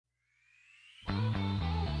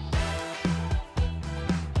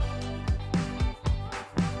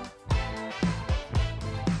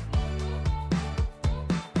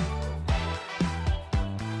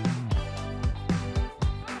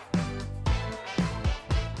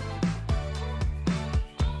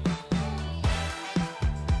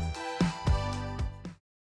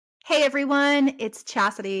Hey everyone, it's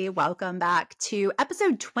Chasity. Welcome back to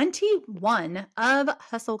episode 21 of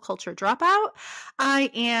Hustle Culture Dropout. I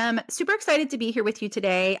am super excited to be here with you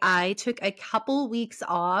today. I took a couple weeks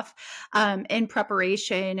off in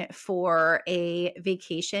preparation for a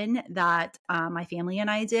vacation that my family and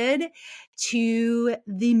I did to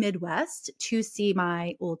the Midwest to see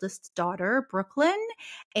my oldest daughter, Brooklyn,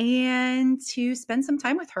 and to spend some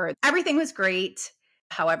time with her. Everything was great.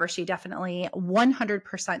 However, she definitely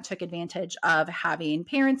 100% took advantage of having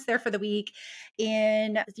parents there for the week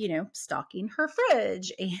in, stocking her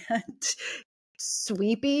fridge and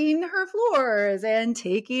sweeping her floors and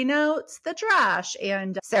taking out the trash.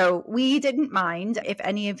 And so we didn't mind. If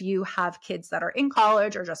any of you have kids that are in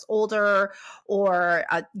college or just older or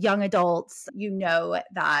young adults, you know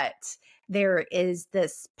that there is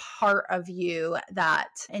this part of you that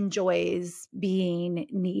enjoys being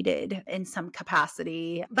needed in some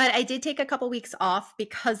capacity. But I did take a couple weeks off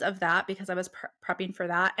because of that, because I was prepping for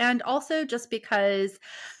that. And also just because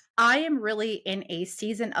I am really in a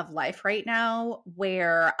season of life right now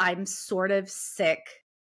where I'm sort of sick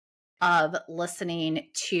of listening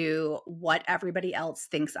to what everybody else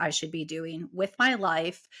thinks I should be doing with my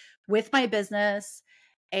life, with my business.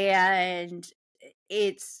 And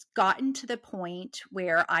it's gotten to the point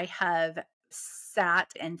where I have sat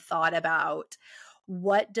and thought about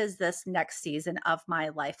what does this next season of my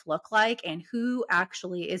life look like and who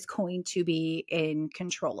actually is going to be in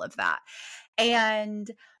control of that. And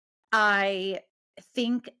I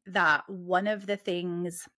think that one of the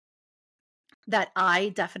things that I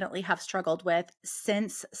definitely have struggled with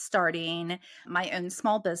since starting my own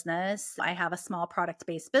small business. I have a small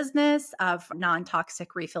product-based business of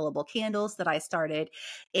non-toxic refillable candles that I started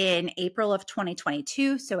in April of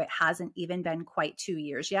 2022. So it hasn't even been quite 2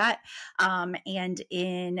 years yet. And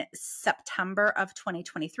in September of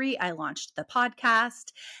 2023, I launched the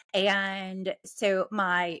podcast. And so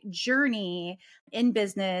my journey in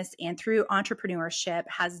business and through entrepreneurship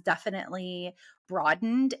has definitely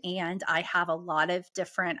broadened, and I have a lot of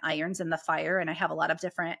different irons in the fire, and I have a lot of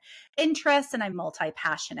different interests, and I'm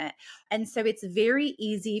multi-passionate. And so it's very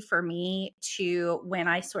easy for me to, when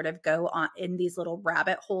I sort of go on in these little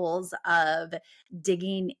rabbit holes of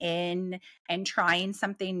digging in and trying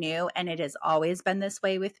something new, and it has always been this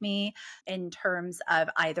way with me in terms of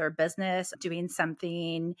either business, doing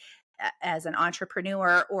something as an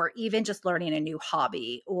entrepreneur, or even just learning a new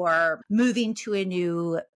hobby or moving to a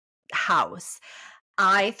new house.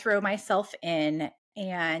 I throw myself in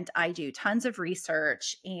and I do tons of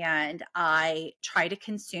research and I try to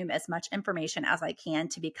consume as much information as I can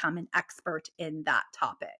to become an expert in that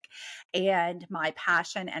topic. And my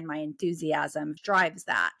passion and my enthusiasm drives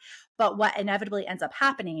that. But what inevitably ends up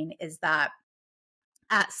happening is that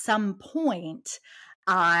at some point,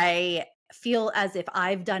 I feel as if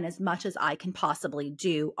I've done as much as I can possibly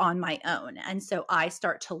do on my own. And so I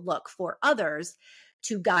start to look for others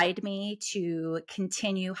to guide me, to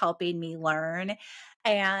continue helping me learn.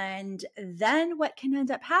 And then what can end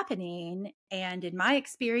up happening, and in my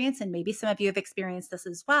experience, and maybe some of you have experienced this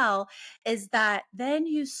as well, is that then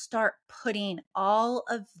you start putting all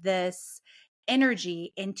of this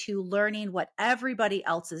energy into learning what everybody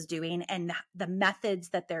else is doing and the methods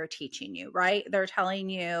that they're teaching you, right? They're telling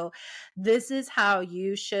you, this is how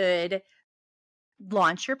you should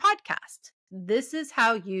launch your podcast. This is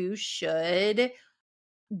how you should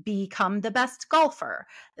become the best golfer.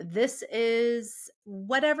 This is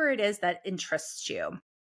whatever it is that interests you.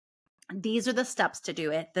 These are the steps to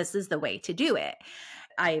do it. This is the way to do it.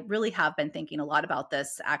 I really have been thinking a lot about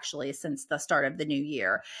this actually since the start of the new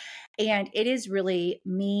year. And it is really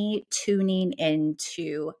me tuning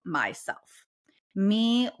into myself,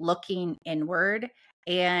 me looking inward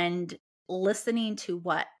and listening to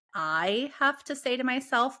what I have to say to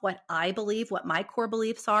myself, what I believe, what my core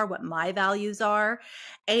beliefs are, what my values are,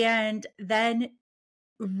 and then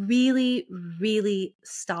really, really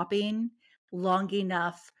stopping long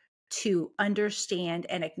enough to understand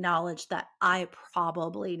and acknowledge that I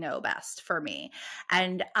probably know best for me.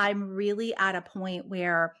 And I'm really at a point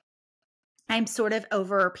where I'm sort of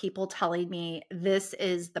over people telling me this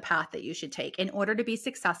is the path that you should take. In order to be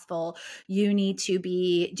successful, you need to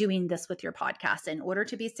be doing this with your podcast. In order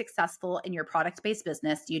to be successful in your product-based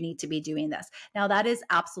business, you need to be doing this. Now, that is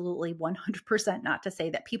absolutely 100% not to say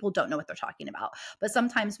that people don't know what they're talking about, but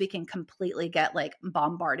sometimes we can completely get like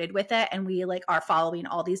bombarded with it and we like are following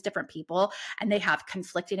all these different people and they have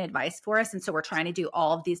conflicting advice for us. And so we're trying to do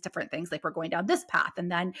all of these different things. Like we're going down this path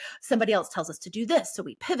and then somebody else tells us to do this. So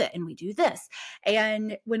we pivot and we do this.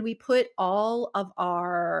 And when we put all of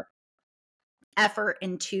our effort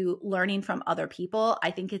into learning from other people,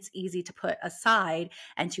 I think it's easy to put aside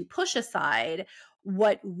and to push aside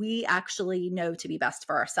what we actually know to be best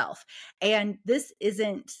for ourselves. And this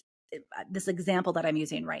example that I'm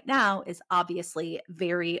using right now is obviously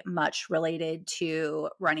very much related to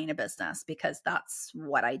running a business because that's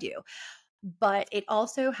what I do. But it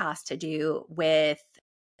also has to do with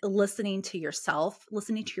listening to yourself,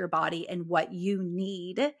 listening to your body and what you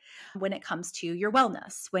need when it comes to your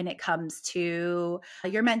wellness, when it comes to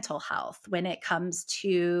your mental health, when it comes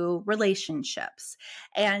to relationships,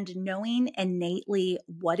 and knowing innately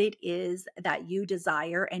what it is that you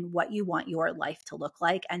desire and what you want your life to look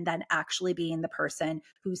like, and then actually being the person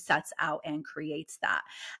who sets out and creates that.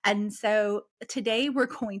 And so today we're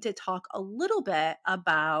going to talk a little bit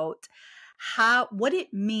about what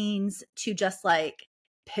it means to just like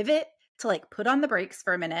pivot, to like put on the brakes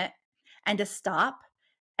for a minute and to stop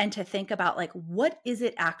and to think about like, what is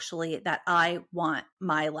it actually that I want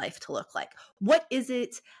my life to look like? What is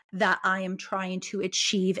it that I am trying to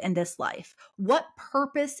achieve in this life? What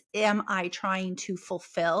purpose am I trying to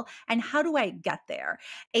fulfill? And how do I get there?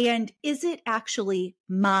 And is it actually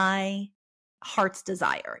my heart's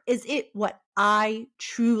desire? Is it what I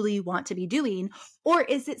truly want to be doing? Or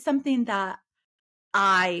is it something that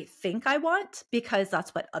I think I want because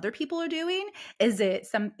that's what other people are doing? Is it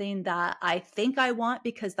something that I think I want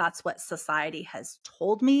because that's what society has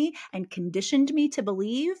told me and conditioned me to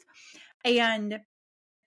believe? And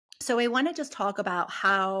so I want to just talk about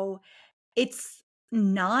how it's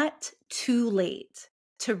not too late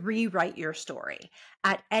to rewrite your story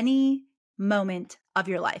at any moment of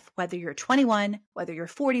your life, whether you're 21, whether you're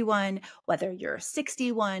 41, whether you're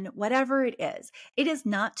 61, whatever it is. It is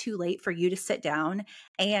not too late for you to sit down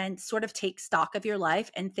and sort of take stock of your life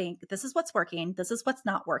and think, this is what's working. This is what's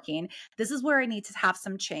not working. This is where I need to have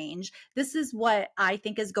some change. This is what I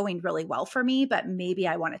think is going really well for me, but maybe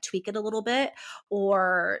I want to tweak it a little bit.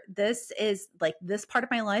 Or this is like, this part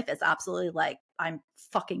of my life is absolutely like, I'm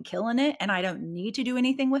fucking killing it and I don't need to do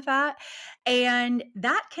anything with that. And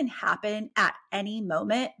that can happen at any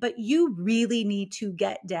moment, but you really need to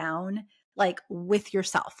get down like with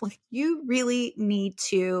yourself. Like you really need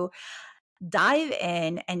to dive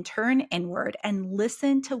in and turn inward and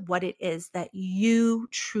listen to what it is that you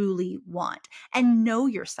truly want and know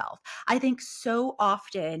yourself. I think so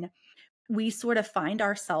often we sort of find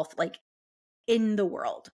ourselves like in the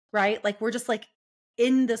world, right? Like we're just like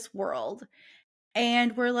in this world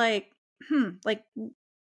and we're like, like,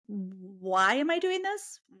 why am I doing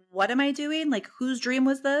this? What am I doing? Like, whose dream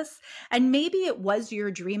was this? And maybe it was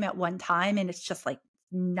your dream at one time and it's just like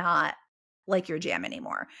not like your jam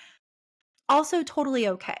anymore. Also, totally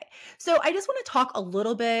okay. So, I just want to talk a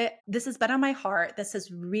little bit. This has been on my heart. This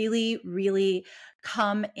has really, really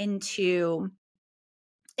come into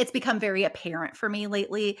it's become very apparent for me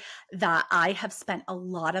lately that I have spent a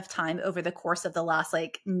lot of time over the course of the last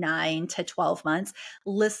like 9 to 12 months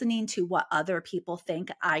listening to what other people think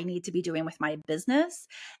I need to be doing with my business.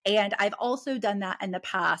 And I've also done that in the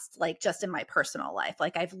past, like just in my personal life.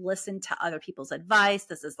 Like I've listened to other people's advice.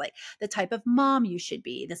 This is like the type of mom you should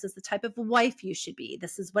be. This is the type of wife you should be.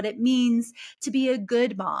 This is what it means to be a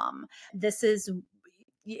good mom. This is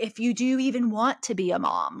if you do even want to be a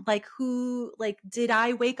mom, like did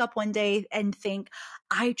I wake up one day and think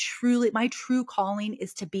my true calling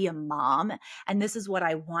is to be a mom and this is what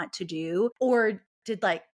I want to do? Or did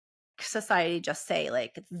like society just say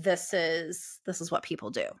like, this is what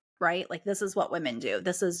people do, right? Like, this is what women do.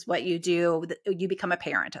 This is what you do. You become a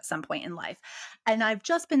parent at some point in life. And I've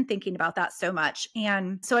just been thinking about that so much.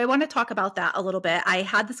 And so I want to talk about that a little bit. I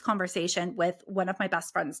had this conversation with one of my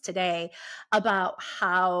best friends today about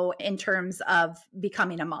how, in terms of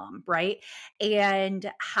becoming a mom, right?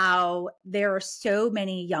 And how there are so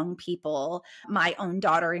many young people, my own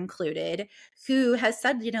daughter included, who has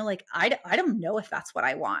said, like, I don't know if that's what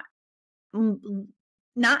I want.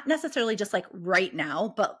 Not necessarily just like right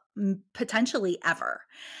now, but potentially ever.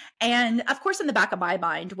 And of course, in the back of my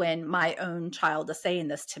mind, when my own child is saying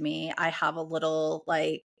this to me, I have a little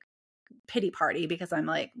like pity party because I'm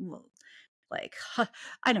like, well, like,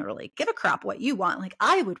 I don't really give a crap what you want. Like,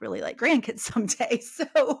 I would really like grandkids someday. So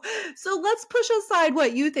let's push aside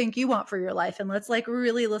what you think you want for your life and let's like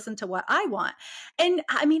really listen to what I want. And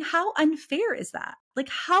I mean, how unfair is that? Like,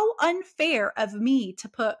 how unfair of me to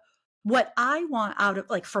put what I want out of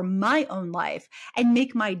like for my own life and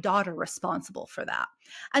make my daughter responsible for that.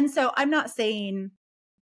 And so I'm not saying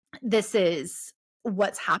this is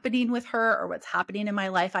what's happening with her or what's happening in my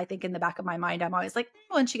life. I think in the back of my mind, I'm always like,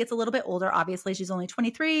 when she gets a little bit older, obviously she's only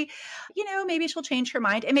 23, maybe she'll change her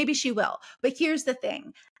mind and maybe she will. But here's the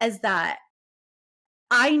thing is that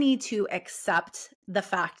I need to accept the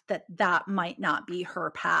fact that that might not be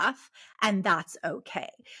her path, and that's okay.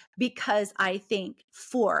 Because I think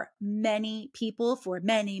for many people, for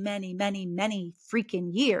many, many, many, many freaking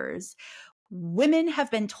years, women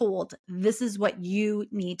have been told this is what you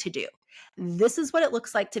need to do. This is what it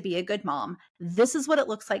looks like to be a good mom. This is what it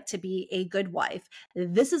looks like to be a good wife.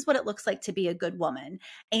 This is what it looks like to be a good woman.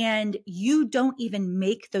 And you don't even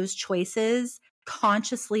make those choices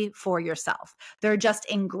consciously for yourself. They're just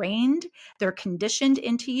ingrained, they're conditioned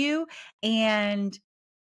into you. And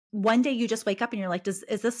one day you just wake up and you're like, is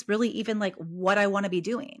this really even like what I want to be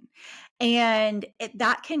doing? And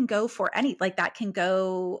that can go for any, like that can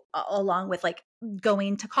go along with like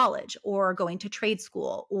going to college or going to trade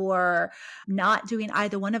school or not doing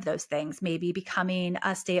either one of those things, maybe becoming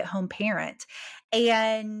a stay-at-home parent.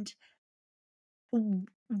 And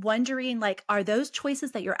wondering like, are those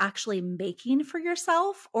choices that you're actually making for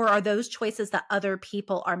yourself, or are those choices that other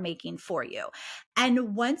people are making for you?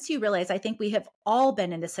 And once you realize, I think we have all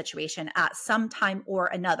been in this situation at some time or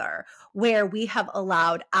another where we have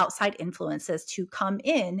allowed outside influences to come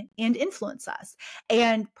in and influence us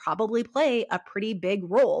and probably play a pretty big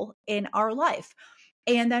role in our life.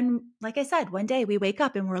 And then, like I said, one day we wake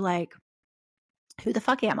up and we're like, who the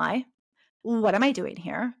fuck am I? What am I doing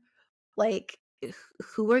here? Like,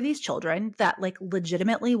 who are these children that like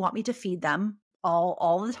legitimately want me to feed them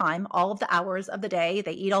all the time, all of the hours of the day?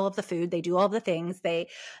 They eat all of the food, they do all of the things, they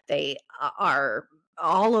are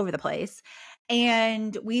all over the place.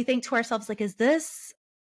 And we think to ourselves like, is this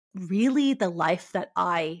really the life that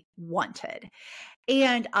I wanted?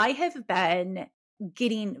 And I have been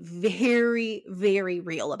getting very, very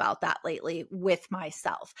real about that lately with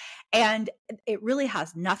myself. And it really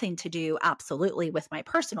has nothing to do absolutely with my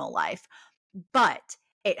personal life, but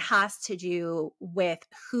it has to do with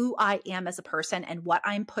who I am as a person and what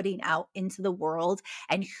I'm putting out into the world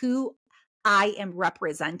and who I am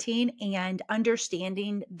representing, and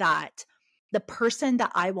understanding that the person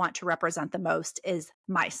that I want to represent the most is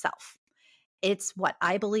myself. It's what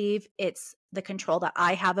I believe. It's the control that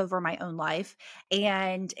I have over my own life.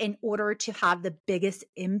 And in order to have the biggest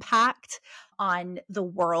impact on the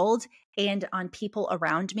world and on people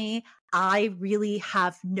around me, I really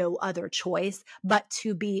have no other choice but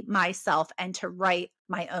to be myself and to write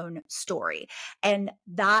my own story. And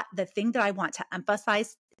that the thing that I want to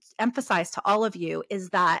emphasize to all of you is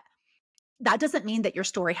that that doesn't mean that your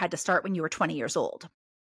story had to start when you were 20 years old.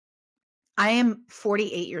 I am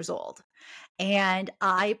 48 years old. And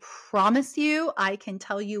I promise you, I can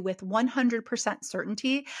tell you with 100%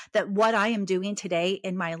 certainty that what I am doing today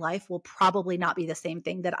in my life will probably not be the same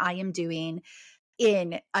thing that I am doing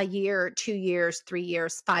in a year, 2 years, 3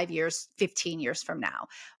 years, 5 years, 15 years from now,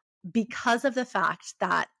 because of the fact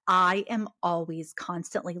that I am always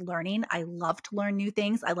constantly learning. I love to learn new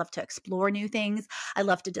things. I love to explore new things. I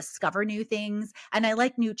love to discover new things, and I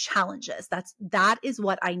like new challenges. That is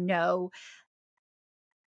what I know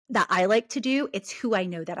that I like to do. It's who I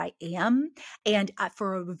know that I am. And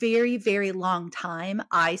for a very, very long time,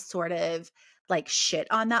 I sort of like shit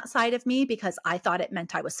on that side of me because I thought it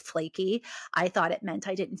meant I was flaky. I thought it meant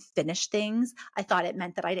I didn't finish things. I thought it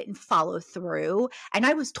meant that I didn't follow through. And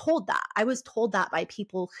I was told that. I was told that by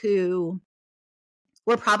people who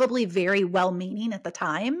were probably very well meaning at the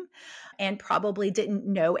time and probably didn't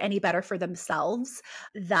know any better for themselves,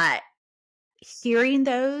 that hearing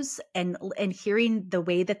those and hearing the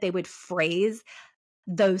way that they would phrase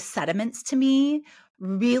those sentiments to me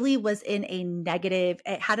really was in a negative,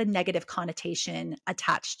 it had a negative connotation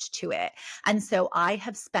attached to it. And so I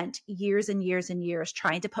have spent years and years and years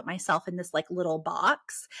trying to put myself in this like little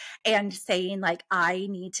box and saying like, I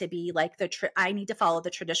need to be like I need to follow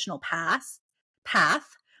the traditional path.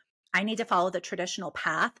 I need to follow the traditional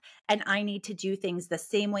path, and I need to do things the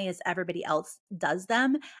same way as everybody else does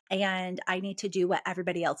them. And I need to do what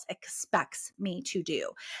everybody else expects me to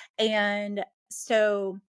do. And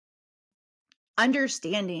so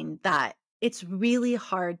understanding that it's really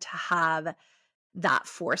hard to have that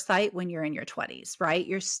foresight when you're in your 20s, right?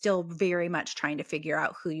 You're still very much trying to figure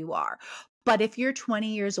out who you are. But if you're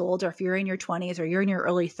 20 years old, or if you're in your 20s, or you're in your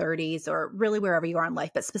early 30s, or really wherever you are in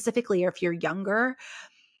life, but specifically, or if you're younger,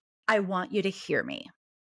 I want you to hear me.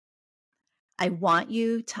 I want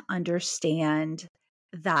you to understand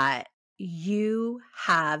that you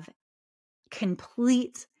have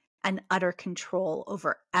complete and utter control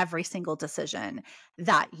over every single decision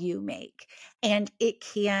that you make. And it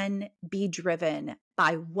can be driven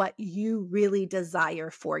by what you really desire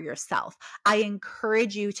for yourself. I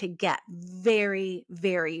encourage you to get very,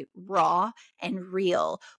 very raw and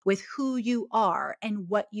real with who you are and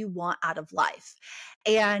what you want out of life.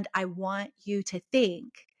 And I want you to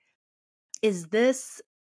think, is this,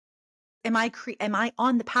 am I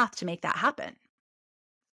on the path to make that happen?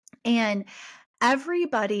 And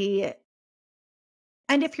everybody,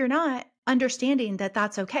 and if you're not, understanding that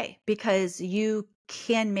that's okay because you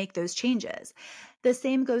can make those changes. The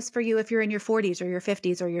same goes for you if you're in your 40s or your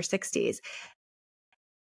 50s or your 60s.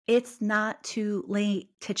 It's not too late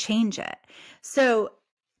to change it. So,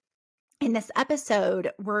 in this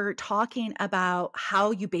episode, we're talking about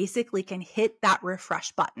how you basically can hit that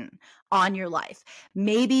refresh button on your life.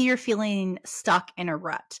 Maybe you're feeling stuck in a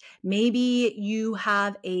rut. Maybe you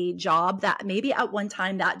have a job that maybe at one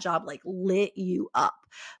time that job like lit you up,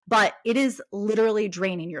 but it is literally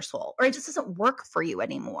draining your soul, or it just doesn't work for you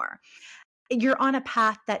anymore. You're on a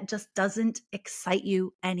path that just doesn't excite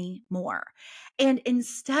you anymore. And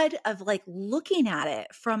instead of like looking at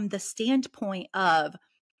it from the standpoint of,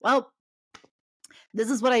 well, this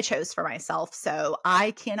is what I chose for myself. So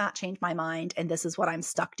I cannot change my mind. And this is what I'm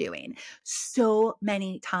stuck doing. So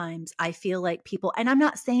many times I feel like people, and I'm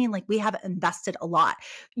not saying like we haven't invested a lot.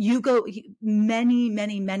 Many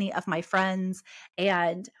of my friends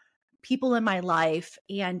and people in my life,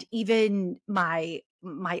 and even my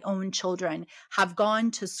own children have gone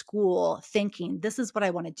to school thinking this is what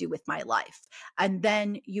I want to do with my life. And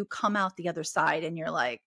then you come out the other side and you're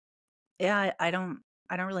like, yeah, I don't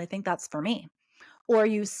really think that's for me. Or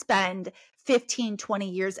you spend 15, 20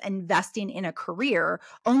 years investing in a career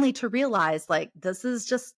only to realize like, this is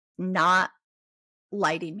just not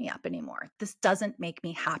lighting me up anymore. This doesn't make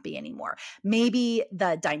me happy anymore. Maybe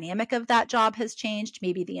the dynamic of that job has changed.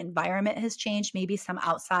 Maybe the environment has changed. Maybe some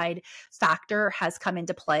outside factor has come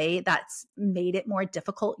into play that's made it more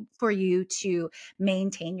difficult for you to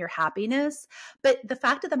maintain your happiness. But the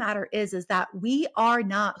fact of the matter is that we are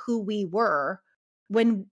not who we were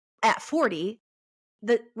when at 40,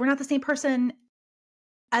 that we're not the same person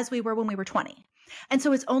as we were when we were 20. And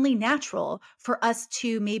so it's only natural for us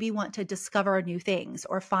to maybe want to discover new things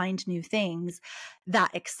or find new things that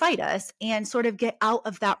excite us and sort of get out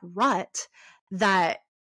of that rut that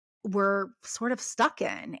we're sort of stuck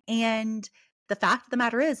in. And the fact of the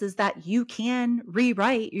matter is that you can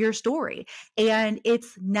rewrite your story and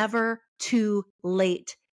it's never too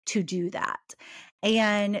late to do that.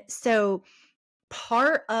 And so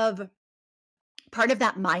part of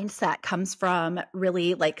that mindset comes from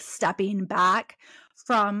really like stepping back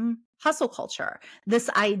from hustle culture. This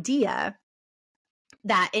idea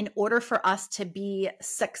that in order for us to be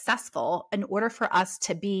successful, in order for us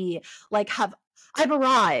to be like, I've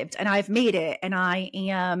arrived and I've made it and I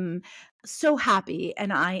am so happy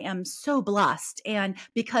and I am so blessed. And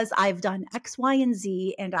because I've done X, Y, and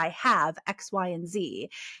Z and I have X, Y, and Z.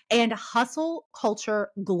 And hustle culture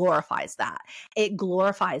glorifies that. It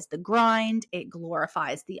glorifies the grind. It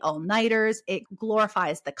glorifies the all-nighters. It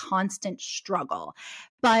glorifies the constant struggle.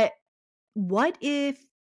 But what if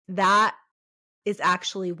that is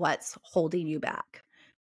actually what's holding you back?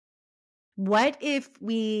 What if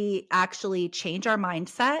we actually change our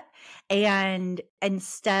mindset and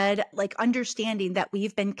instead, like understanding that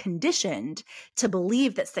we've been conditioned to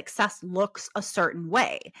believe that success looks a certain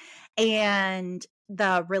way and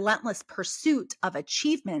the relentless pursuit of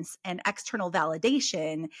achievements and external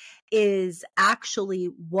validation is actually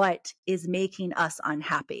what is making us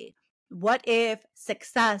unhappy? What if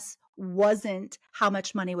success wasn't how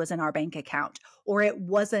much money was in our bank account, or it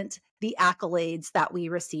wasn't the accolades that we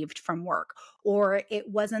received from work, or it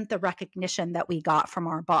wasn't the recognition that we got from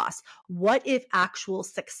our boss? What if actual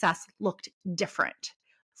success looked different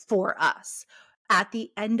for us? At the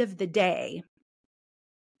end of the day,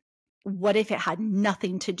 what if it had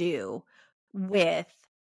nothing to do with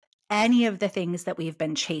any of the things that we've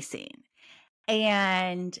been chasing?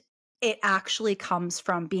 And it actually comes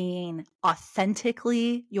from being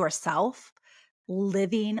authentically yourself,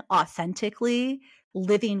 living authentically,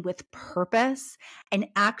 living with purpose, and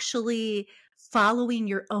actually following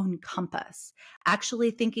your own compass, actually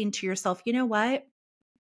thinking to yourself, you know what?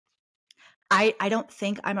 I don't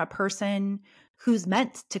think I'm a person who's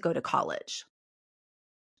meant to go to college.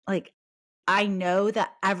 Like, I know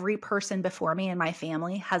that every person before me in my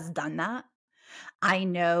family has done that. I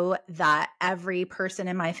know that every person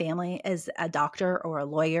in my family is a doctor or a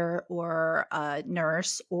lawyer or a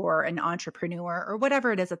nurse or an entrepreneur or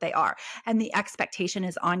whatever it is that they are. And the expectation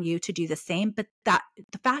is on you to do the same. But that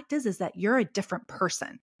the fact is that you're a different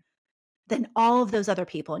person. than all of those other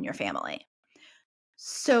people in your family.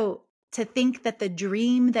 So to think that the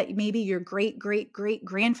dream that maybe your great, great, great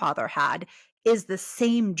grandfather had is the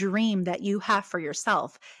same dream that you have for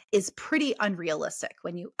yourself is pretty unrealistic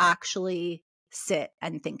when you actually sit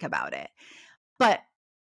and think about it. But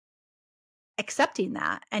accepting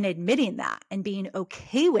that and admitting that and being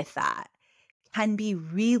okay with that can be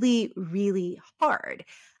really, really hard.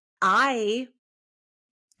 I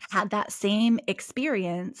had that same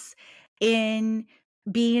experience in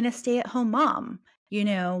being a stay-at-home mom. You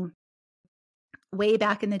know, way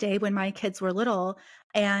back in the day when my kids were little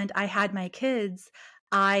and I had my kids,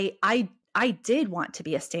 I did want to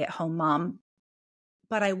be a stay-at-home mom,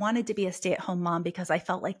 but I wanted to be a stay-at-home mom because I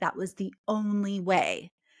felt like that was the only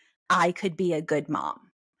way I could be a good mom.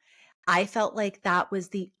 I felt like that was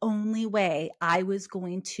the only way I was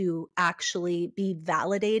going to actually be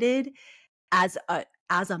validated as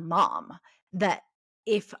a mom, that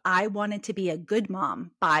if I wanted to be a good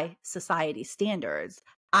mom by society standards,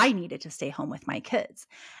 I needed to stay home with my kids.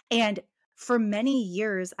 And for many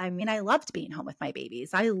years, I mean, I loved being home with my babies.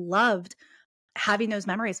 I loved having those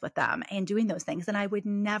memories with them and doing those things, and I would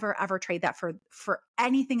never ever trade that for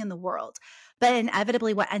anything in the world. But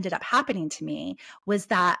inevitably what ended up happening to me was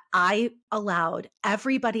that I allowed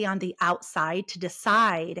everybody on the outside to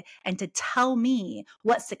decide and to tell me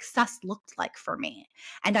what success looked like for me.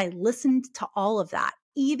 And I listened to all of that,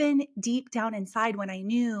 even deep down inside, when I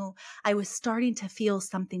knew I was starting to feel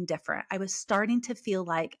something different. I was starting to feel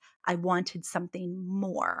like I wanted something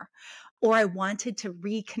more, or I wanted to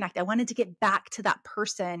reconnect. I wanted to get back to that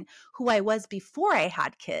person who I was before I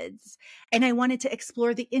had kids. And I wanted to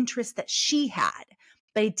explore the interests that she had,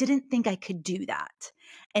 but I didn't think I could do that.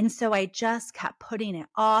 And so I just kept putting it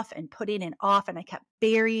off and putting it off. And I kept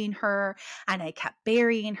burying her and I kept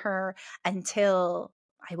burying her until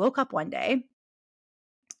I woke up one day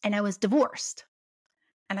and I was divorced.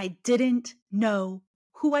 And I didn't know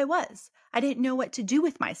who I was. I didn't know what to do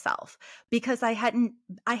with myself because I hadn't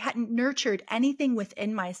nurtured anything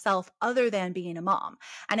within myself other than being a mom.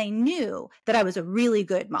 And I knew that I was a really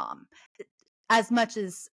good mom, as much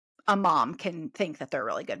as a mom can think that they're a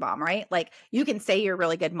really good mom, right? Like you can say you're a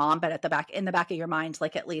really good mom, but in the back of your mind,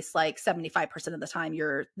 like at least like 75% of the time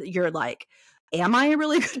you're like, am I a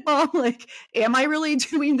really good mom? Like, am I really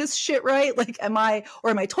doing this shit right? Like, am I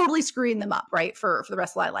totally screwing them up, right? For the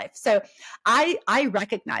rest of my life. So I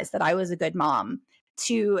recognized that I was a good mom.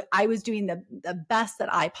 I was doing the best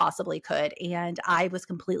that I possibly could. And I was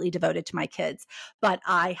completely devoted to my kids, but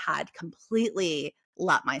I had completely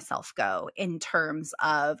let myself go in terms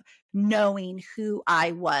of knowing who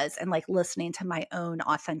I was and like listening to my own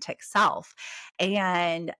authentic self.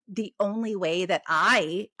 And the only way that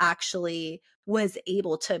I actually was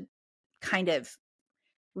able to kind of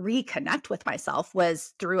reconnect with myself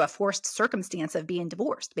was through a forced circumstance of being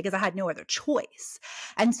divorced because I had no other choice.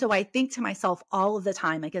 And so I think to myself all of the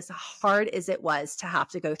time, like as hard as it was to have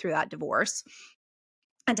to go through that divorce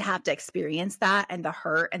and to have to experience that and the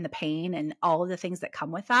hurt and the pain and all of the things that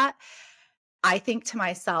come with that, I think to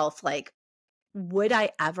myself, like, would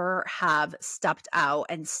I ever have stepped out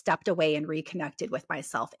and stepped away and reconnected with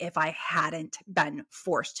myself if I hadn't been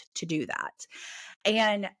forced to do that?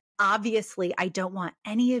 And obviously, I don't want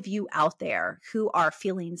any of you out there who are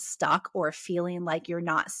feeling stuck or feeling like you're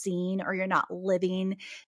not seen or you're not living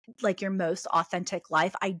like your most authentic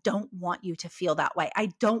life. I don't want you to feel that way.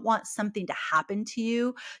 I don't want something to happen to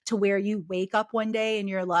you to where you wake up one day and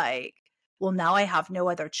you're like, well, now I have no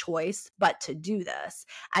other choice but to do this.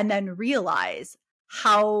 And then realize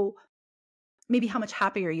how maybe how much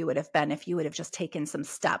happier you would have been if you would have just taken some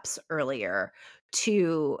steps earlier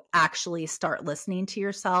to actually start listening to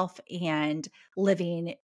yourself and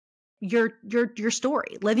living your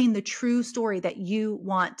story, living the true story that you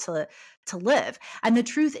want to live. And the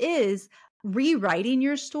truth is, rewriting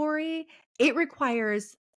your story, it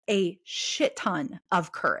requires a shit ton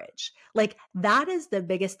of courage. Like that is the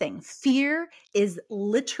biggest thing. Fear is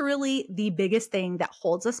literally the biggest thing that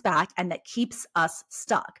holds us back and that keeps us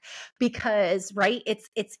stuck. Because, right,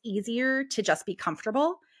 it's easier to just be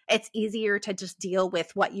comfortable. It's easier to just deal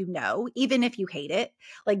with what you know, even if you hate it.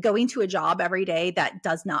 Like going to a job every day that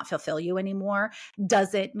does not fulfill you anymore,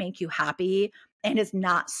 doesn't make you happy, and is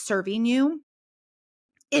not serving you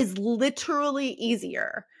is literally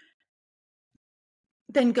easier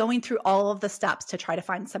than going through all of the steps to try to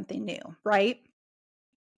find something new, right?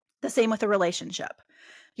 The same with a relationship.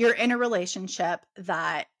 You're in a relationship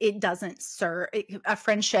that it doesn't serve, a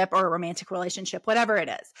friendship or a romantic relationship, whatever it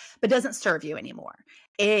is, but doesn't serve you anymore.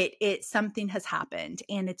 Something has happened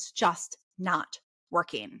and it's just not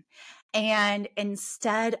working. And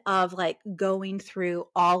instead of like going through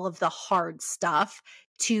all of the hard stuff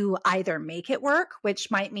to either make it work,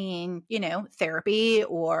 which might mean, therapy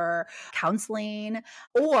or counseling,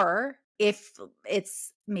 or if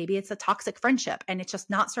maybe it's a toxic friendship and it's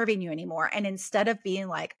just not serving you anymore. And instead of being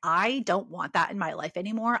like, I don't want that in my life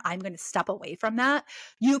anymore, I'm going to step away from that.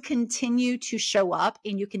 You continue to show up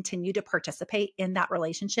and you continue to participate in that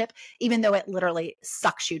relationship, even though it literally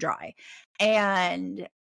sucks you dry. And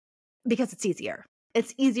because it's easier.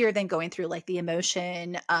 It's easier than going through like the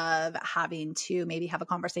emotion of having to maybe have a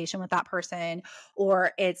conversation with that person,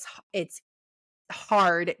 or it's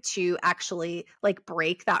hard to actually like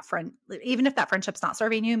break that friend, even if that friendship's not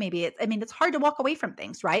serving you. Maybe it's hard to walk away from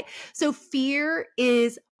things, right? So fear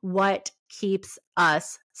is what keeps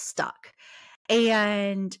us stuck.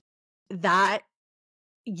 And that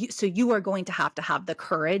you are going to have the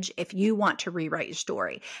courage if you want to rewrite your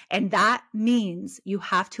story. And that means you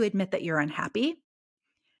have to admit that you're unhappy.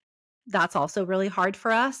 That's also really hard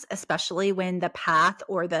for us, especially when the path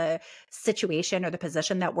or the situation or the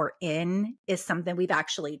position that we're in is something we've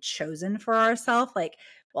actually chosen for ourselves. Like,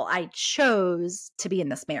 well, I chose to be in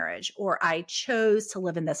this marriage, or I chose to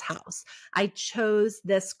live in this house. I chose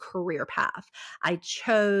this career path. I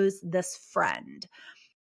chose this friend.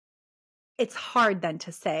 It's hard then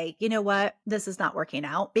to say, you know what, this is not working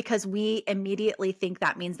out, because we immediately think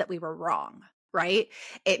that means that we were wrong, right?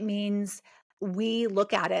 It means we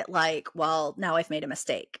look at it like, well, now I've made a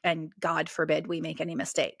mistake, and God forbid we make any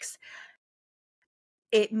mistakes.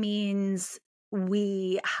 It means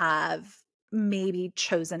we have maybe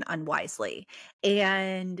chosen unwisely.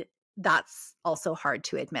 And that's also hard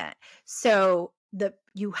to admit. So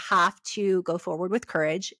you have to go forward with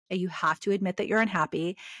courage, and you have to admit that you're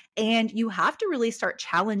unhappy, and you have to really start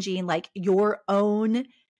challenging like your own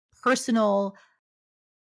personal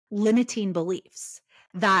limiting beliefs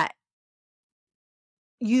that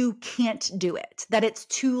you can't do it, that it's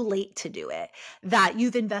too late to do it, that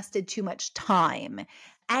you've invested too much time.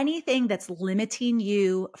 Anything that's limiting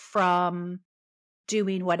you from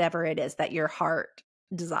doing whatever it is that your heart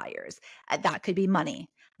desires. That could be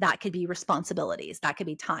money, that could be responsibilities, that could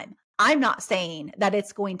be time. I'm not saying that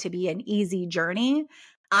it's going to be an easy journey.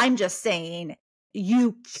 I'm just saying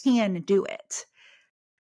you can do it.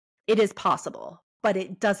 It is possible, but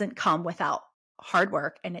it doesn't come without hard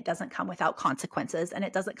work, and it doesn't come without consequences, and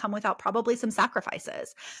it doesn't come without probably some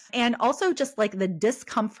sacrifices. And also just like the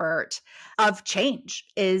discomfort of change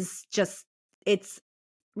is just, it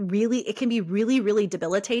can be really, really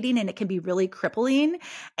debilitating, and it can be really crippling.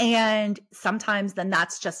 And sometimes then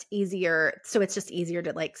that's just easier. So it's just easier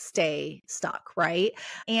to like stay stuck, right?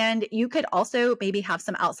 And you could also maybe have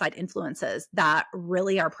some outside influences that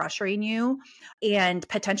really are pressuring you, and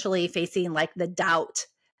potentially facing like the doubt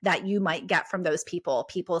that you might get from those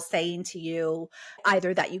people saying to you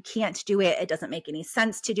either that you can't do it, it doesn't make any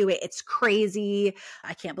sense to do it, it's crazy,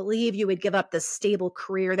 I can't believe you would give up this stable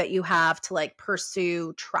career that you have to like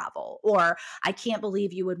pursue travel, or I can't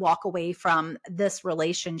believe you would walk away from this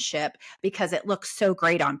relationship because it looks so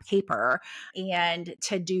great on paper and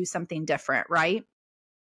to do something different, right?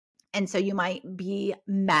 And so you might be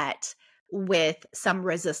met with some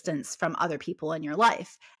resistance from other people in your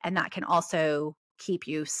life. And that can also keep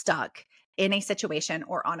you stuck in a situation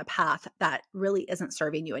or on a path that really isn't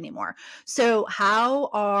serving you anymore. So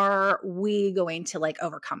how are we going to like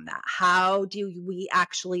overcome that? How do we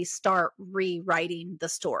actually start rewriting the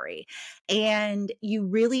story? And you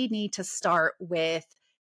really need to start with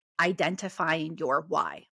identifying your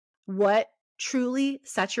why. What truly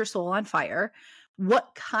sets your soul on fire?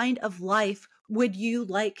 What kind of life would you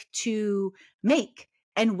like to make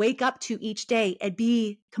and wake up to each day and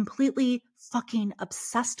be completely fucking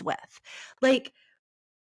obsessed with? Like,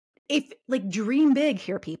 dream big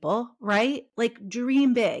here, people, right? Like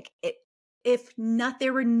dream big. If not,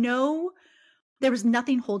 there was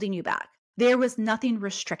nothing holding you back. There was nothing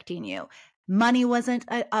restricting you. Money wasn't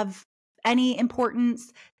of any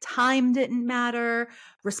importance. Time didn't matter.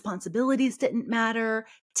 Responsibilities didn't matter.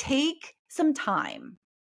 Take some time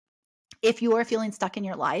if you are feeling stuck in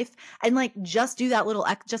your life, and like just do a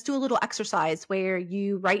little exercise where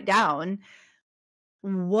you write down,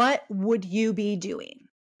 what would you be doing?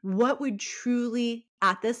 What would truly,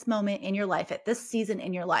 at this moment in your life, at this season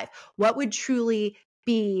in your life, what would truly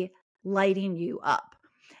be lighting you up?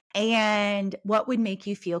 And what would make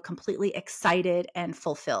you feel completely excited and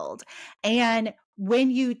fulfilled? And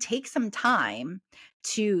when you take some time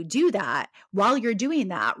to do that, while you're doing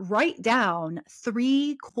that, write down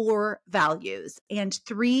 3 core values and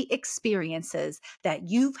 3 experiences that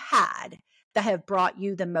you've had that have brought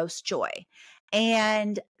you the most joy.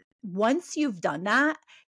 And once you've done that,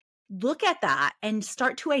 look at that and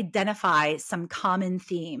start to identify some common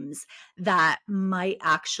themes that might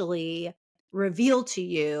actually reveal to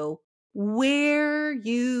you where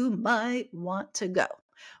you might want to go,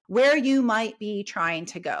 where you might be trying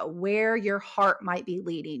to go, where your heart might be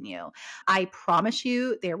leading you. I promise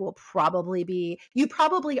you, there will probably be, you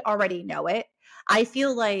probably already know it. I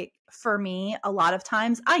feel like for me, a lot of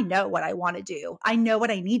times I know what I want to do. I know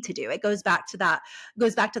what I need to do. It goes back to that,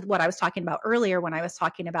 goes back to what I was talking about earlier when I was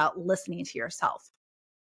talking about listening to yourself.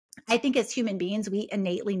 I think as human beings, we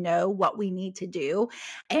innately know what we need to do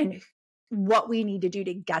and what we need to do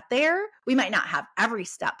to get there. We might not have every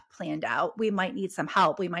step planned out. We might need some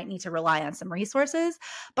help. We might need to rely on some resources.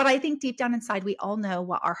 But I think deep down inside, we all know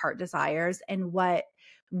what our heart desires and what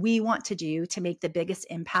we want to do to make the biggest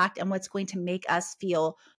impact and what's going to make us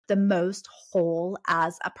feel the most whole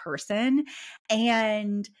as a person.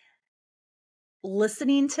 And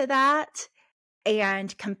listening to that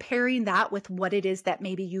and comparing that with what it is that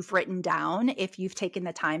maybe you've written down, if you've taken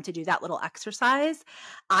the time to do that little exercise,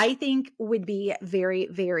 I think would be very,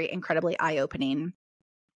 very incredibly eye-opening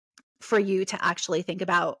for you to actually think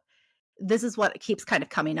about. This is what keeps kind of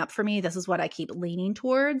coming up for me. This is what I keep leaning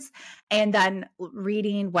towards. And then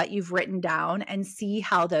reading what you've written down and see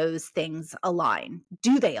how those things align.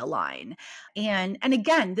 Do they align? And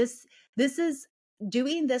again, this is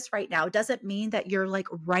doing this right now doesn't mean that you're like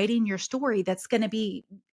writing your story that's going to be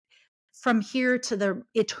from here to the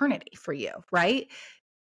eternity for you, right?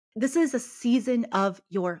 This is a season of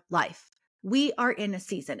your life. We are in a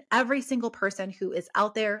season. Every single person who is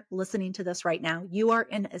out there listening to this right now, you are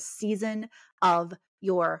in a season of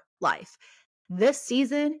your life. This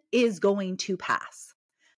season is going to pass.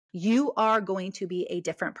 You are going to be a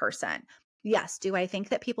different person. Yes, do I think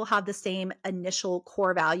that people have the same initial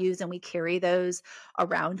core values and we carry those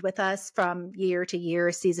around with us from year to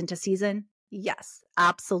year, season to season? Yes,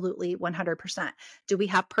 absolutely, 100%. Do we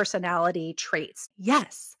have personality traits?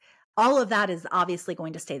 Yes. All of that is obviously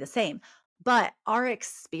going to stay the same, but our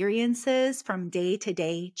experiences from day to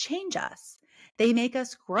day change us. They make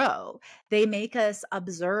us grow. They make us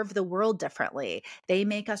observe the world differently. They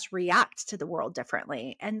make us react to the world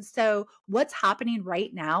differently. And so, what's happening right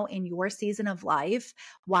now in your season of life,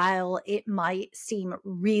 while it might seem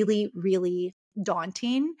really, really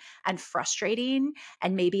daunting and frustrating,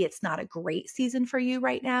 and maybe it's not a great season for you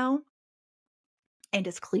right now, and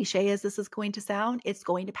as cliche as this is going to sound, it's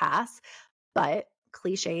going to pass. But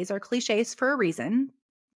cliches are cliches for a reason,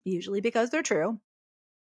 usually because they're true.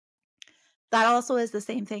 That also is the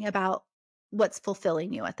same thing about what's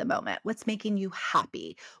fulfilling you at the moment, what's making you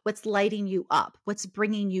happy, what's lighting you up, what's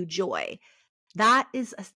bringing you joy.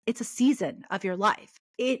 It's a season of your life.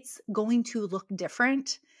 It's going to look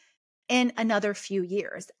different in another few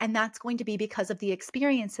years. And that's going to be because of the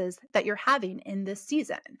experiences that you're having in this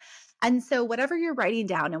season. And so, whatever you're writing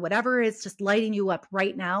down and whatever is just lighting you up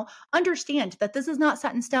right now, understand that this is not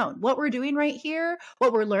set in stone. What we're doing right here,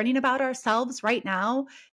 what we're learning about ourselves right now,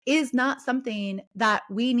 is not something that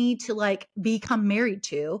we need to like become married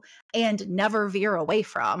to and never veer away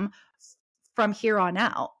from here on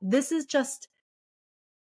out. This is just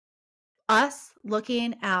us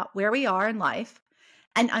looking at where we are in life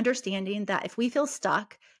and understanding that if we feel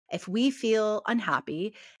stuck, if we feel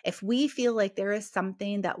unhappy, if we feel like there is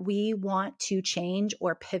something that we want to change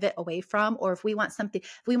or pivot away from, or if we want something,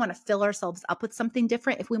 if we want to fill ourselves up with something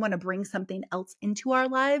different, if we want to bring something else into our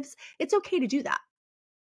lives, it's okay to do that.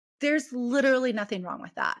 There's literally nothing wrong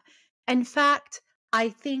with that. In fact, I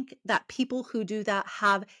think that people who do that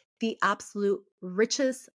have the absolute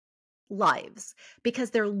richest lives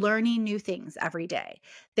because they're learning new things every day.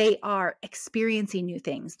 They are experiencing new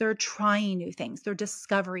things. They're trying new things. They're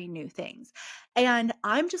discovering new things. And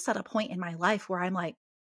I'm just at a point in my life where I'm like,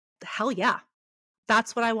 hell yeah,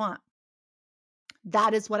 that's what I want.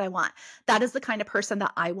 That is what I want. That is the kind of person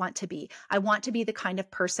that I want to be. I want to be the kind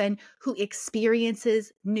of person who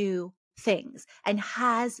experiences new things and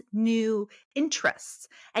has new interests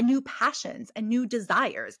and new passions and new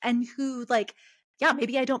desires and who like, yeah,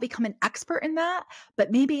 maybe I don't become an expert in that,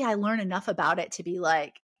 but maybe I learn enough about it to be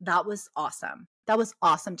like, that was awesome. That was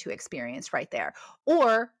awesome to experience right there.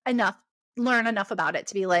 Or learn enough about it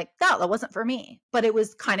to be like, that wasn't for me, but it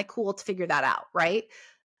was kind of cool to figure that out, right?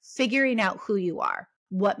 Figuring out who you are,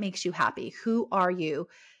 what makes you happy, who are you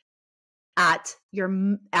at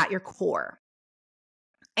your core.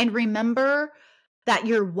 And remember that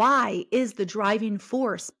your why is the driving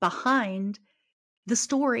force behind the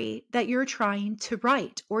story that you're trying to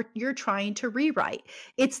write or you're trying to rewrite.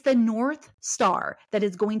 It's the North Star that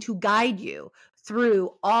is going to guide you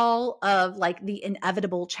through all of like the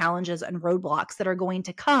inevitable challenges and roadblocks that are going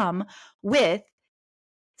to come with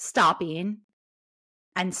stopping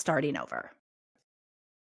and starting over.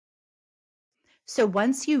 So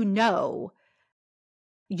once you know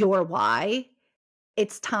your why,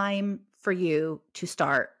 it's time for you to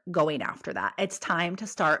start going after that. It's time to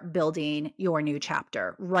start building your new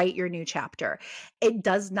chapter, write your new chapter. It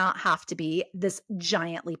does not have to be this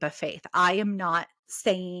giant leap of faith. I am not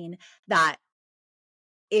saying that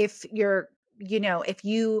if you're, if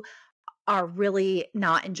you are really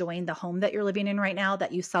not enjoying the home that you're living in right now,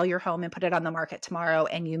 that you sell your home and put it on the market tomorrow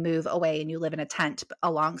and you move away and you live in a tent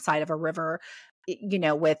alongside of a river,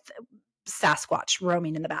 with Sasquatch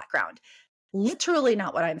roaming in the background. Literally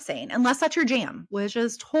not what I'm saying, unless that's your jam, which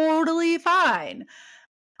is totally fine.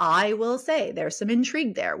 I will say there's some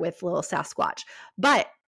intrigue there with little Sasquatch, but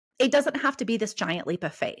it doesn't have to be this giant leap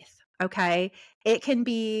of faith. Okay. It can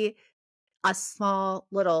be a small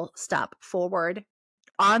little step forward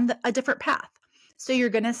on a different path. So you're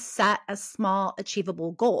going to set a small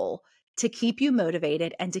achievable goal to keep you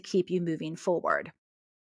motivated and to keep you moving forward.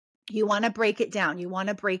 You want to break it down. You want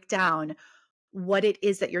to break down what it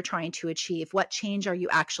is that you're trying to achieve. What change are you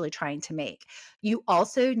actually trying to make? You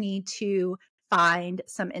also need to find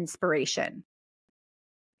some inspiration.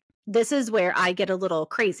 This is where I get a little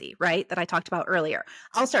crazy, right? That I talked about earlier.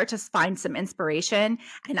 I'll start to find some inspiration,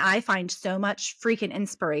 and I find so much freaking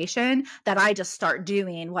inspiration that I just start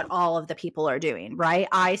doing what all of the people are doing, right?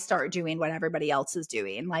 I start doing what everybody else is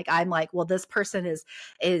doing. Like I'm like, well, this person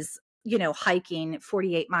is hiking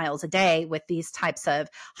 48 miles a day with these types of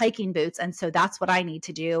hiking boots, and so that's what I need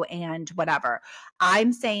to do and whatever.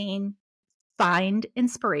 I'm saying find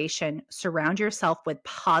inspiration, surround yourself with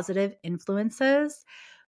positive influences,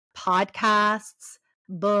 podcasts,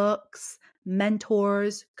 books,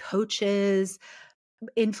 mentors, coaches,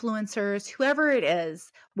 influencers, whoever it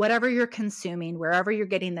is, whatever you're consuming, wherever you're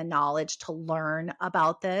getting the knowledge to learn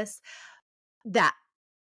about this, that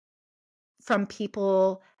from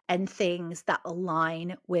people and things that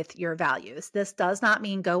align with your values. This does not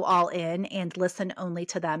mean go all in and listen only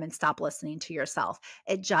to them and stop listening to yourself.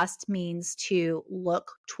 It just means to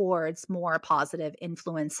look towards more positive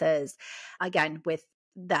influences, again, with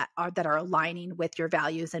that are aligning with your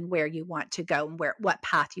values and where you want to go and what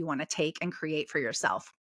path you want to take and create for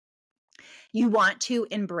yourself. You want to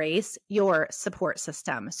embrace your support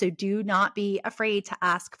system. So do not be afraid to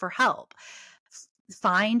ask for help.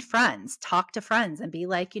 Find friends, talk to friends and be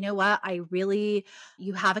like, you know what?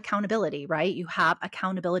 You have accountability, right? You have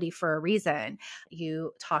accountability for a reason.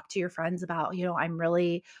 You talk to your friends about, I'm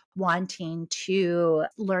really wanting to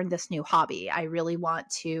learn this new hobby. I really want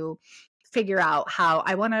to figure out how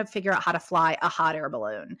to fly a hot air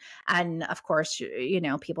balloon. And of course,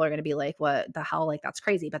 people are going to be like, what the hell? Like, that's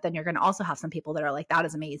crazy. But then you're going to also have some people that are like, that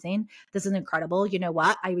is amazing. This is incredible. You know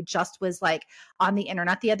what? I just was like on the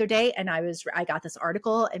internet the other day and I got this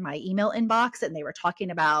article in my email inbox and they were talking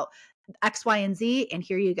about X, Y, and Z. And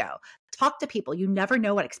here you go. Talk to people. You never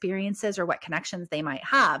know what experiences or what connections they might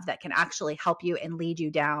have that can actually help you and lead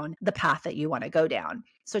you down the path that you want to go down.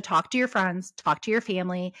 So talk to your friends, talk to your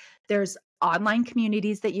family. There's online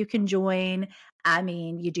communities that you can join. I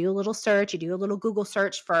mean, you do a little search, you do a little Google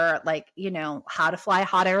search for how to fly a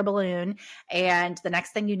hot air balloon. And the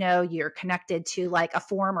next thing you know, you're connected to like a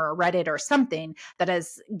forum or a Reddit or something that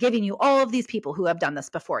is giving you all of these people who have done this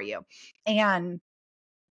before you. And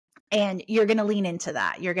you're going to lean into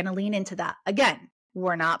that. You're going to lean into that. Again,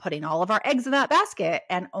 we're not putting all of our eggs in that basket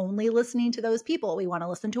and only listening to those people. We want to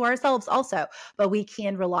listen to ourselves also, but we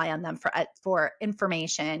can rely on them for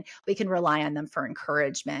information. We can rely on them for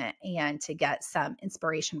encouragement and to get some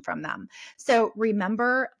inspiration from them. So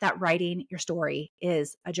remember that writing your story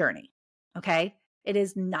is a journey. Okay. It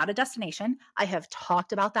is not a destination. I have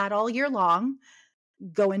talked about that all year long,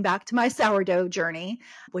 going back to my sourdough journey,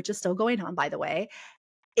 which is still going on, by the way.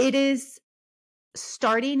 It is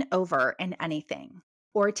starting over in anything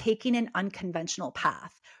or taking an unconventional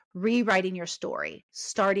path, rewriting your story,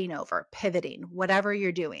 starting over, pivoting, whatever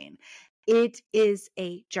you're doing. It is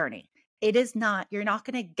a journey. You're not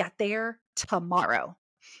going to get there tomorrow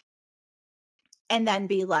and then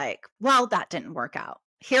be like, well, that didn't work out.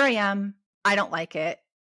 Here I am. I don't like it.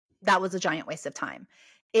 That was a giant waste of time.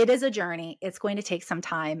 It is a journey. It's going to take some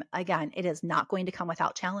time. Again, it is not going to come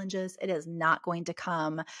without challenges. It is not going to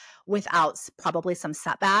come without probably some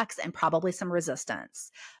setbacks and probably some resistance.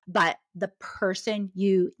 But the person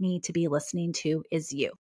you need to be listening to is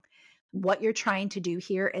you. What you're trying to do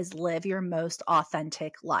here is live your most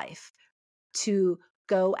authentic life, to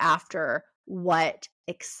go after what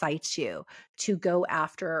excites you, to go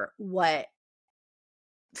after what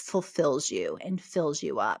fulfills you and fills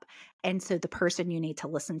you up. And so the person you need to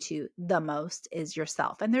listen to the most is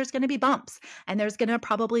yourself. And there's going to be bumps, and there's going to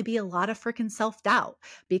probably be a lot of freaking self-doubt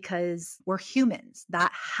because we're humans.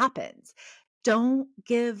 That happens. Don't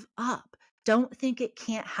give up. Don't think it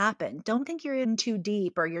can't happen. Don't think you're in too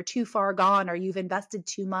deep or you're too far gone or you've invested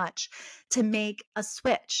too much to make a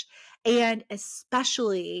switch. And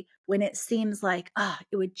especially when it seems like,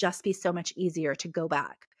 it would just be so much easier to go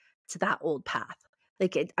back to that old path.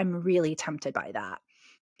 I'm really tempted by that.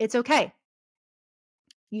 It's okay.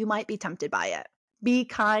 You might be tempted by it. Be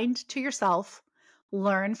kind to yourself.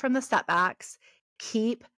 Learn from the setbacks.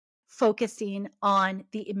 Keep focusing on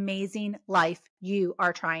the amazing life you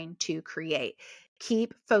are trying to create.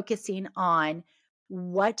 Keep focusing on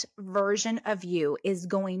what version of you is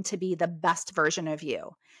going to be the best version of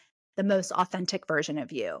you, the most authentic version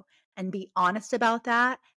of you, and be honest about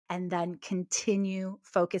that. And then continue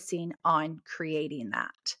focusing on creating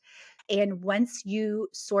that. And once you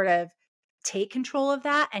sort of take control of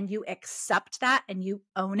that and you accept that and you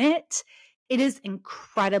own it, it is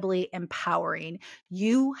incredibly empowering.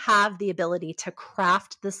 You have the ability to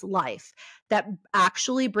craft this life that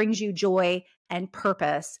actually brings you joy and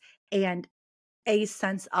purpose and a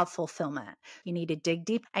sense of fulfillment. You need to dig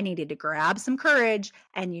deep. I needed to grab some courage,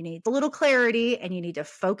 and you need a little clarity, and you need to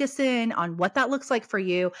focus in on what that looks like for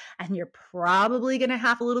you. And you're probably going to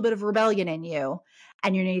have a little bit of rebellion in you,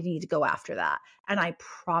 and you need to go after that. And I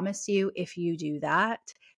promise you, if you do that,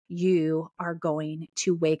 you are going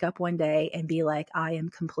to wake up one day and be like, I am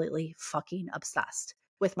completely fucking obsessed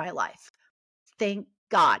with my life. Thank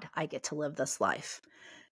God I get to live this life.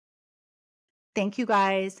 Thank you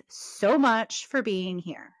guys so much for being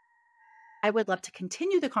here. I would love to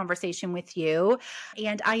continue the conversation with you.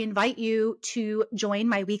 And I invite you to join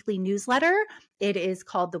my weekly newsletter. It is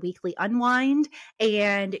called The Weekly Unwind,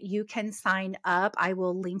 and you can sign up. I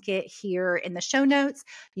will link it here in the show notes.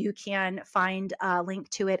 You can find a link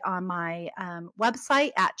to it on my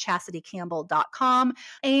website at chastitycampbell.com.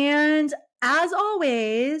 And as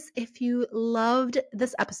always, if you loved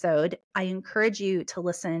this episode, I encourage you to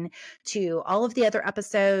listen to all of the other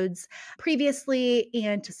episodes previously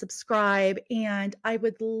and to subscribe. And I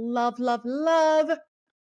would love, love, love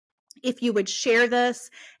if you would share this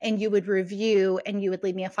and you would review and you would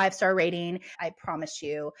leave me a 5-star rating. I promise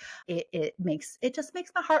you, it just makes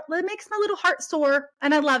my heart, it makes my little heart soar,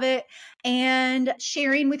 and I love it. And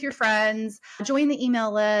sharing with your friends, join the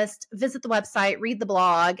email list, visit the website, read the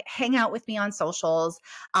blog, hang out with me on socials.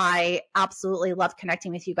 I absolutely love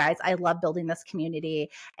connecting with you guys. I love building this community,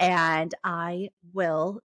 and I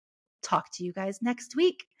will talk to you guys next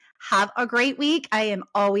week. Have a great week. I am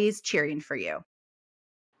always cheering for you.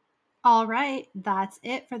 All right, that's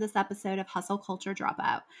it for this episode of Hustle Culture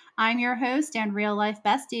Dropout. I'm your host and real life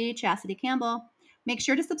bestie, Chasity Campbell. Make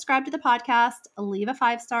sure to subscribe to the podcast, leave a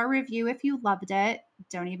 5-star review if you loved it.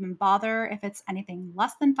 Don't even bother if it's anything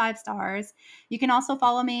less than 5 stars. You can also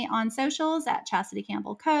follow me on socials at Chasity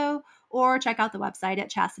Campbell Co. or check out the website at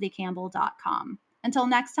chastitycampbell.com. Until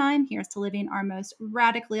next time, here's to living our most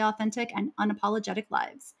radically authentic and unapologetic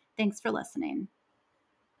lives. Thanks for listening.